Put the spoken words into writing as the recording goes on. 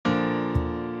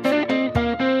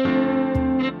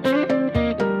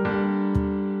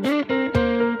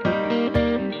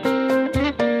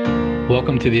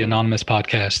Welcome to the Anonymous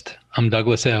Podcast. I'm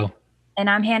Douglas L. And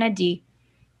I'm Hannah D.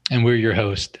 And we're your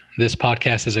host. This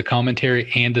podcast is a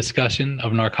commentary and discussion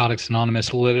of Narcotics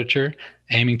Anonymous literature,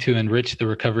 aiming to enrich the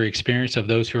recovery experience of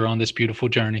those who are on this beautiful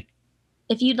journey.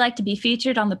 If you'd like to be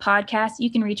featured on the podcast, you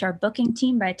can reach our booking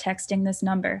team by texting this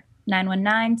number,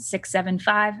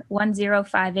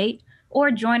 919-675-1058, or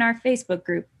join our Facebook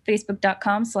group,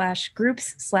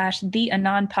 facebook.com/groups/The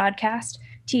Anon Podcast,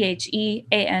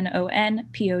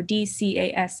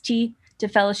 TheAnonPodcast, to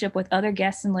fellowship with other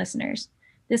guests and listeners.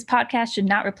 This podcast should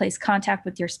not replace contact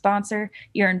with your sponsor,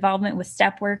 your involvement with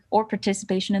step work, or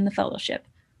participation in the fellowship.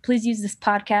 Please use this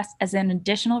podcast as an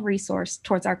additional resource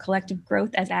towards our collective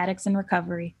growth as addicts in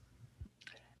recovery.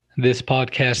 This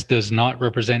podcast does not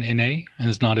represent NA and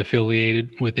is not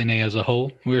affiliated with NA as a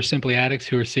whole. We are simply addicts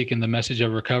who are seeking the message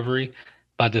of recovery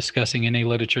by discussing NA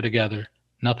literature together.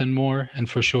 Nothing more, and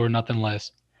for sure, nothing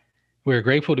less. We are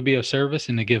grateful to be of service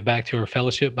and to give back to our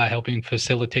fellowship by helping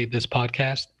facilitate this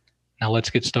podcast. Now let's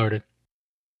get started.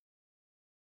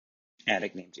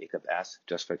 Addict named Jacob S.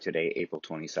 Just for today, April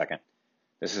 22nd.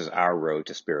 This is our road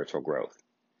to spiritual growth.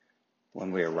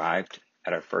 When we arrived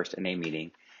at our first NA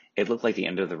meeting, it looked like the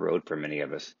end of the road for many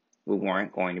of us. We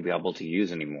weren't going to be able to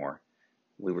use anymore.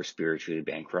 We were spiritually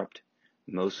bankrupt.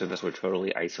 Most of us were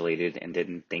totally isolated and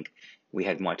didn't think we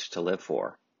had much to live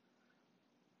for.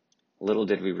 Little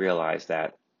did we realize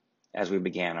that as we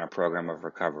began our program of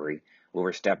recovery, we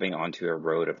were stepping onto a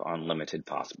road of unlimited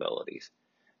possibilities.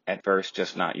 At first,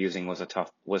 just not using was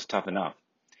tough enough.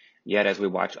 Yet, as we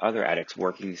watched other addicts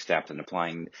working these steps and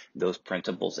applying those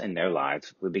principles in their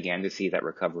lives, we began to see that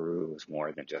recovery was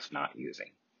more than just not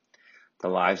using. The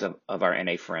lives of our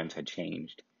NA friends had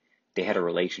changed. They had a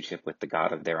relationship with the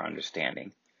God of their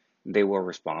understanding. They were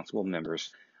responsible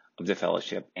members of the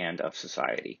fellowship and of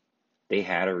society. They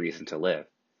had a reason to live.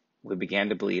 We began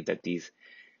to believe that these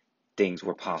things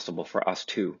were possible for us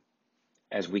too.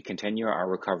 As we continue our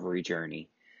recovery journey,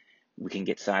 we can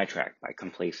get sidetracked by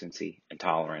complacency,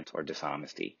 intolerance, or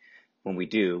dishonesty. When we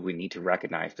do, we need to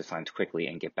recognize the signs quickly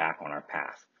and get back on our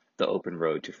path, the open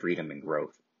road to freedom and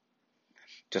growth.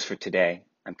 Just for today,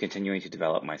 I'm continuing to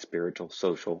develop my spiritual,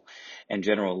 social, and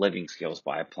general living skills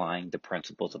by applying the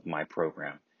principles of my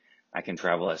program. I can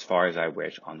travel as far as I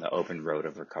wish on the open road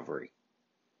of recovery.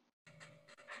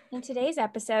 In today's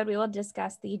episode, we will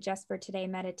discuss the Just for Today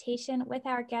meditation with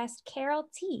our guest, Carol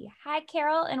T. Hi,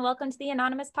 Carol, and welcome to the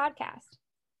Anonymous Podcast.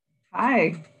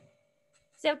 Hi.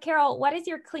 So, Carol, what is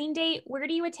your clean date? Where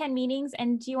do you attend meetings?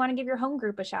 And do you want to give your home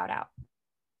group a shout out?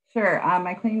 Sure.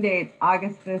 My clean date's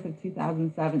August 5th of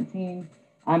 2017.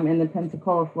 I'm in the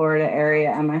Pensacola, Florida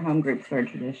area, and my home group's Third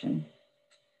Tradition.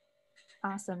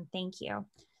 Awesome. Thank you.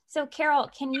 So, Carol,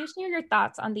 can you share your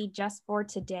thoughts on the Just for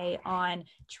Today on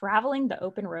traveling the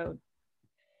open road?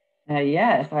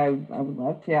 Yes, I would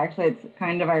love to. Actually, it's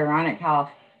kind of ironic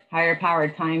how higher power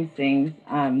times things,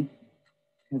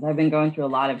 because I've been going through a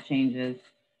lot of changes.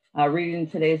 Reading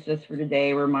today's Just for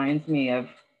Today reminds me of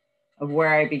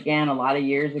where I began a lot of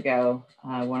years ago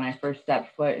when I first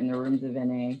stepped foot in the rooms of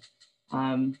NA,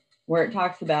 where it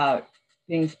talks about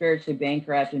being spiritually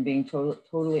bankrupt and being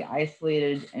totally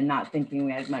isolated and not thinking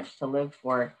we had much to live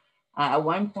for. At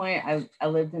one point, I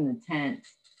lived in the tent,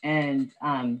 and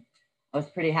I was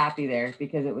pretty happy there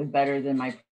because it was better than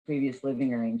my previous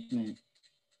living arrangement.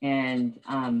 And,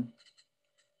 I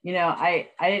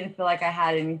didn't feel like I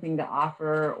had anything to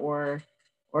offer or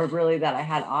really that I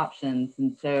had options.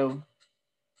 And so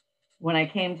when I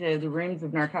came to the rooms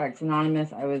of Narcotics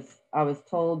Anonymous, I was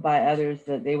told by others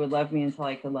that they would love me until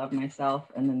I could love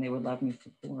myself, and then they would love me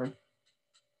some more.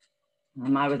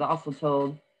 I was also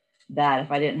told that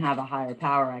if I didn't have a higher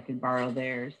power, I could borrow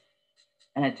theirs,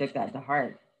 and I took that to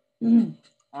heart.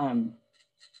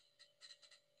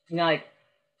 Like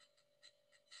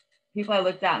people I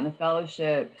looked at in the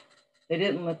fellowship, they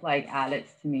didn't look like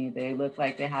addicts to me. They looked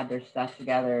like they had their stuff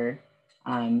together.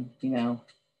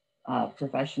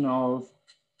 Professionals,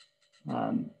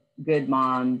 good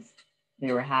moms.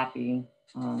 They were happy.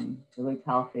 They looked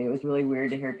healthy. It was really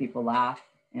weird to hear people laugh.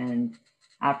 And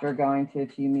after going to a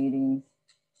few meetings,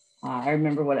 I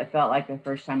remember what it felt like the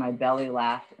first time I belly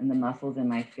laughed and the muscles in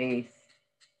my face.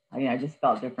 I just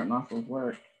felt different muscles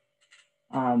work.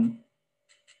 And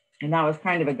that was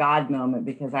kind of a God moment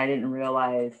because I didn't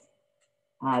realize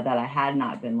that I had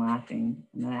not been laughing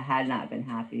and that I had not been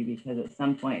happy, because at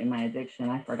some point in my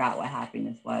addiction, I forgot what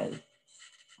happiness was.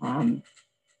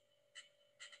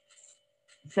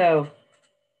 So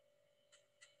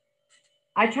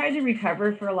I tried to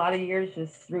recover for a lot of years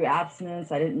just through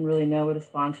abstinence. I didn't really know what a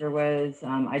sponsor was.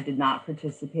 I did not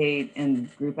participate in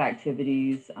group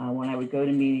activities. When I would go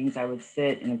to meetings, I would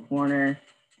sit in a corner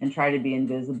and try to be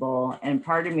invisible. And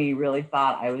part of me really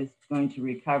thought I was going to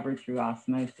recover through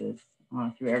osmosis,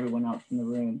 through everyone else in the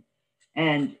room.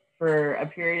 And for a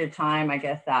period of time, I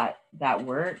guess that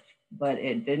worked, but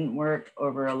it didn't work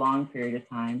over a long period of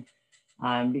time.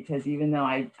 Because even though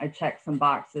I checked some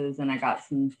boxes and I got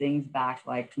some things back,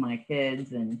 like my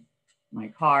kids and my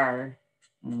car,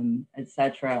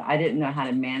 etc., I didn't know how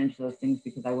to manage those things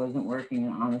because I wasn't working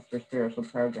an honest or spiritual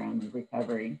program of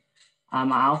recovery.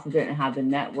 I also didn't have the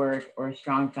network or a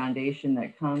strong foundation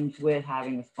that comes with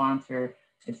having a sponsor,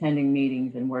 attending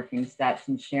meetings and working steps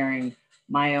and sharing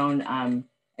my own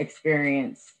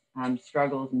experience,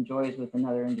 struggles and joys with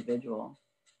another individual.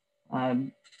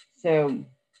 So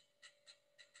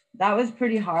that was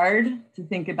pretty hard to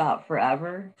think about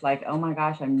forever. Like, oh my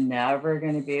gosh, I'm never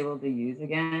going to be able to use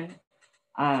again.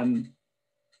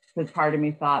 Because part of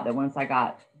me thought that once I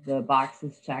got the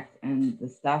boxes checked and the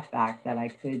stuff back, that I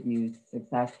could use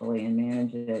successfully and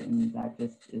manage it. And that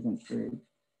just isn't true.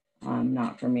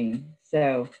 Not for me.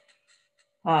 So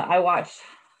I watched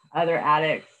other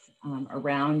addicts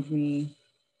around me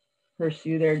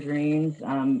pursue their dreams.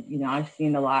 I've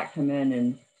seen a lot come in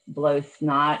and blow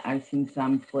snot. I've seen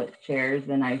some flip chairs,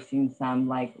 and I've seen some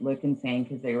like look insane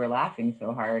because they were laughing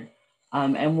so hard.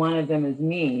 And one of them is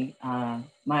me.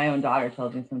 My own daughter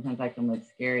tells me sometimes I can look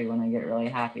scary when I get really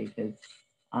happy because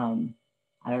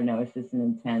I don't know, it's just an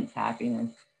intense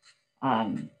happiness.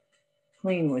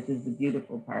 Clean, which is the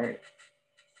beautiful part.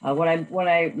 What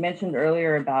I mentioned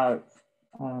earlier about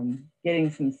getting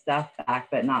some stuff back,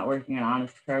 but not working an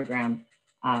honest program,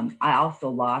 I also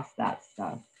lost that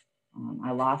stuff.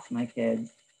 I lost my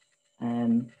kids,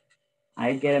 and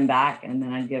I'd get them back and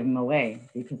then I'd give them away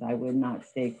because I would not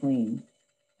stay clean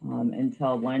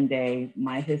until one day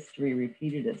my history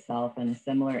repeated itself, and a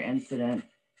similar incident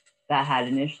that had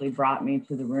initially brought me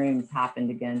to the rooms happened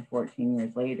again 14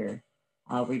 years later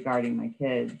regarding my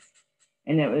kids.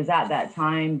 And it was at that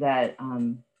time that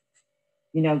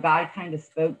God kind of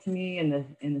spoke to me in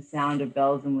the sound of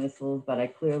bells and whistles, but I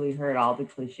clearly heard all the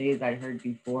cliches I'd heard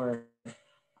before.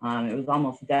 It was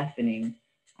almost deafening.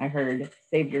 I heard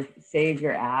save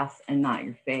your ass and not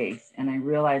your face. And I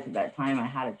realized at that time I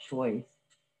had a choice.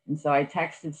 And so I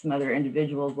texted some other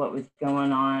individuals what was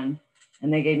going on,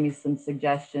 and they gave me some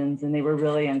suggestions, and they were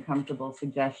really uncomfortable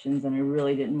suggestions, and I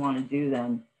really didn't want to do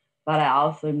them. But I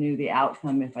also knew the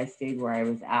outcome if I stayed where I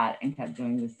was at and kept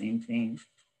doing the same thing.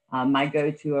 My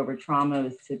go-to over trauma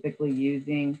was typically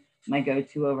using. My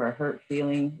go-to over a hurt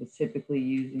feeling was typically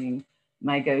using.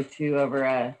 My go-to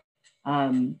over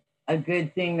a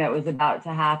good thing that was about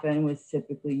to happen was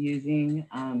typically using.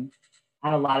 I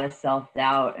had a lot of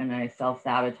self-doubt, and I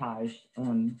self-sabotaged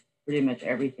pretty much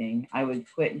everything. I would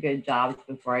quit good jobs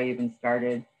before I even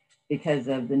started because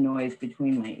of the noise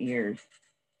between my ears.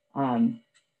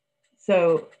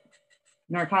 So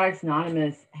Narcotics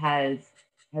Anonymous has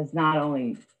not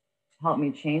only helped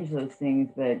me change those things,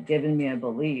 but given me a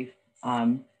belief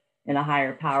in a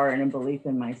higher power and a belief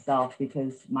in myself,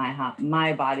 because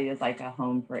my body is like a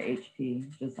home for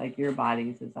HP, just like your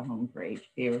bodies is a home for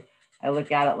HP. I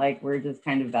look at it like we're just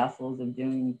kind of vessels of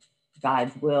doing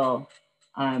God's will.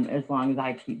 As long as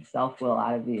I keep self-will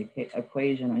out of the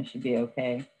equation, I should be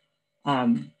okay.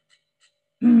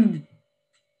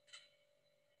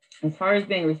 As far as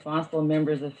being responsible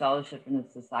members of fellowship and of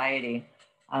society,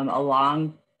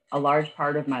 a large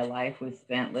part of my life was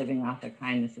spent living off the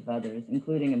kindness of others,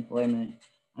 including employment.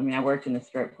 I mean, I worked in a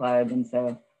strip club, and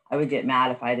so I would get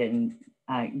mad if I didn't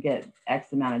get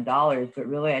X amount of dollars, but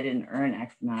really I didn't earn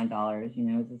X amount of dollars, it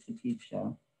was just a peep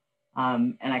show.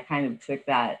 And I kind of took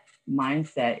that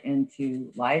mindset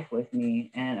into life with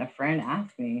me. And a friend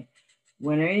asked me,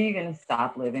 when are you going to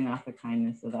stop living off the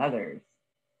kindness of others?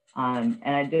 And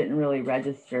I didn't really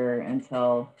register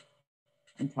until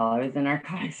I was in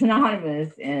Narcotics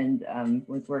Anonymous and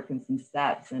was working some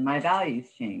steps, and my values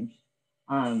changed.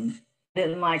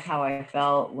 Didn't like how I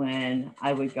felt when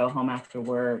I would go home after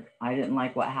work. I didn't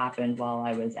like what happened while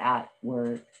I was at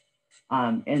work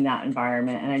in that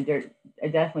environment. And I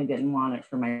definitely didn't want it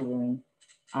for my children.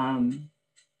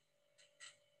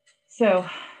 So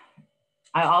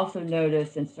I also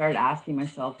noticed and started asking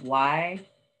myself, why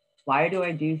do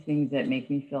I do things that make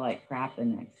me feel like crap the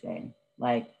next day?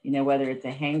 Like, whether it's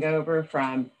a hangover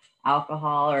from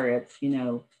alcohol, or it's,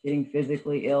 getting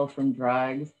physically ill from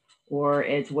drugs, or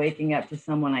it's waking up to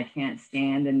someone I can't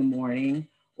stand in the morning,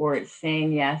 or it's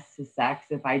saying yes to sex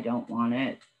if I don't want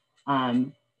it,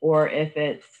 or if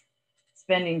it's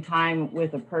spending time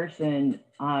with a person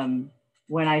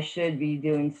when I should be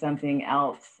doing something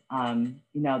else,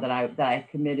 that I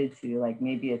committed to, like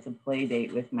maybe it's a play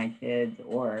date with my kids,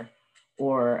 or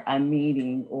or a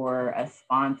meeting or a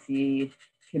sponsee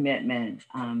commitment.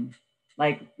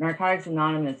 Like Narcotics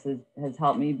Anonymous has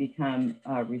helped me become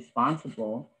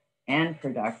responsible and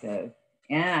productive.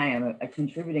 And I am a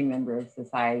contributing member of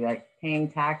society. Like paying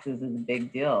taxes is a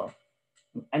big deal.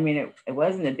 I mean, it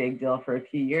wasn't a big deal for a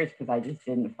few years because I just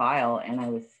didn't file and I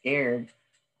was scared.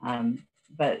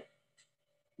 But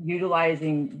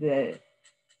utilizing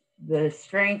the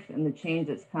strength and the change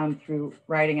that's come through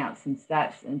writing out some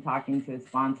steps and talking to a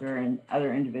sponsor and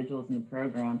other individuals in the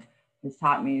program has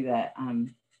taught me that,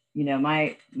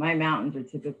 my mountains are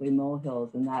typically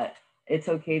molehills, and that it's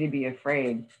okay to be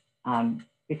afraid,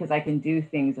 because I can do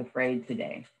things afraid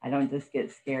today. I don't just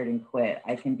get scared and quit.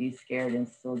 I can be scared and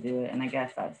still do it. And I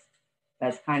guess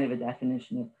that's kind of a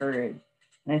definition of courage.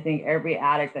 And I think every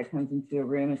addict that comes into a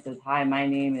room and says, "Hi, my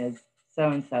name is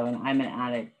so-and-so and I'm an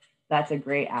addict," that's a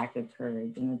great act of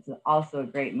courage. And it's also a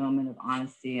great moment of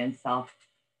honesty and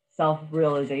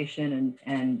self-realization,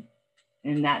 and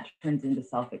that turns into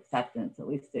self-acceptance. At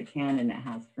least it can, and it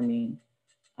has for me.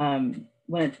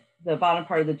 When the bottom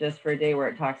part of the Just for a Day, where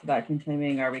it talks about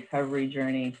continuing our recovery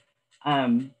journey.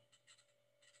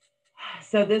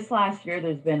 So this last year,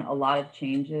 there's been a lot of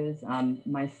changes.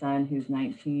 My son, who's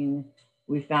 19,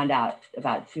 we found out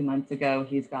about 2 months ago,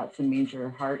 he's got some major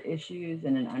heart issues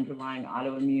and an underlying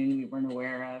autoimmune we weren't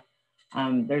aware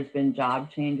of. There's been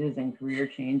job changes and career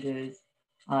changes.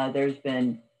 There's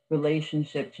been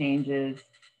relationship changes.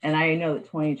 And I know that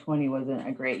 2020 wasn't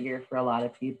a great year for a lot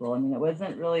of people. I mean, it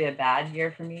wasn't really a bad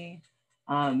year for me,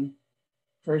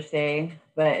 per se,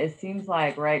 but it seems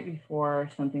like right before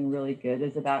something really good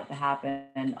is about to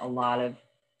happen, a lot of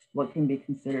what can be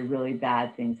considered really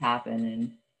bad things happen.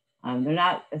 And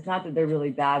it's not that they're really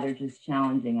bad, they're just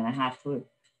challenging. And I have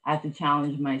to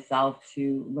challenge myself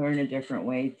to learn a different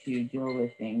way to deal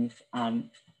with things.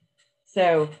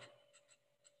 So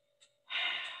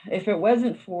if it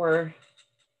wasn't for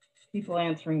people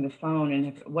answering the phone, and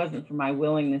if it wasn't for my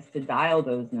willingness to dial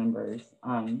those numbers,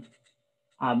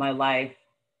 my life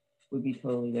would be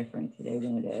totally different today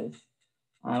than it is.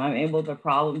 I'm able to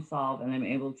problem solve, and I'm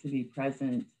able to be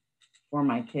present for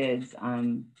my kids.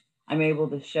 I'm able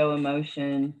to show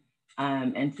emotion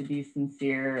and to be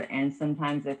sincere. And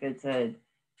sometimes if it's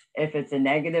a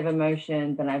negative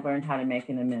emotion, then I've learned how to make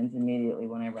an amends immediately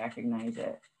when I recognize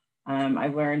it.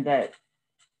 I've learned that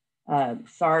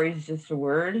sorry is just a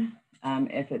word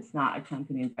if it's not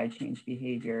accompanied by change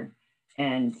behavior.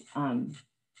 And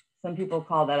some people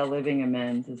call that a living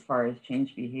amends as far as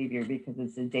change behavior, because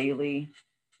it's a daily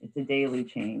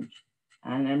change.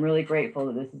 And I'm really grateful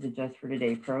that this is a Just for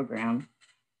Today program,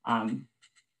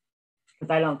 because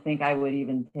I don't think I would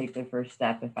even take the first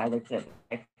step if I looked at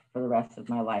life for the rest of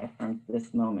my life from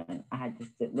this moment. I had to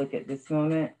look at this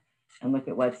moment and look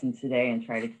at what's in today and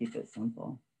try to keep it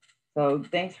simple. So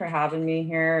thanks for having me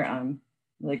here. I'm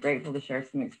really grateful to share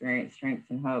some experience, strengths,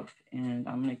 and hope, and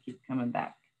I'm going to keep coming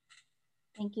back.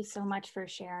 Thank you so much for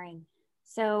sharing.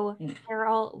 So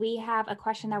Carol, we have a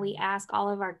question that we ask all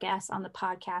of our guests on the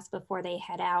podcast before they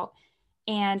head out.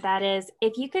 And that is,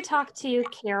 if you could talk to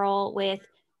Carol with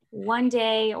one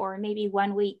day or maybe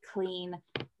 1 week clean,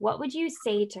 what would you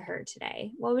say to her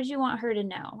today? What would you want her to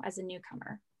know as a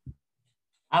newcomer?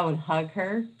 I would hug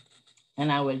her,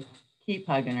 and I would keep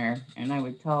hugging her, and I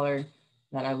would tell her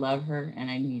that I love her and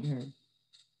I need her.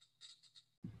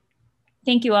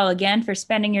 Thank you all again for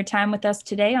spending your time with us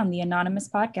today on the Anonymous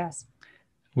Podcast.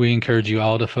 We encourage you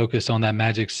all to focus on that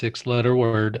magic 6-letter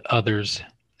word, others,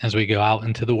 as we go out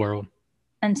into the world.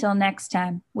 Until next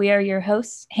time, we are your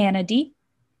hosts, Hannah D.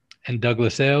 And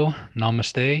Douglas L.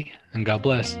 Namaste, and God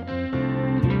bless.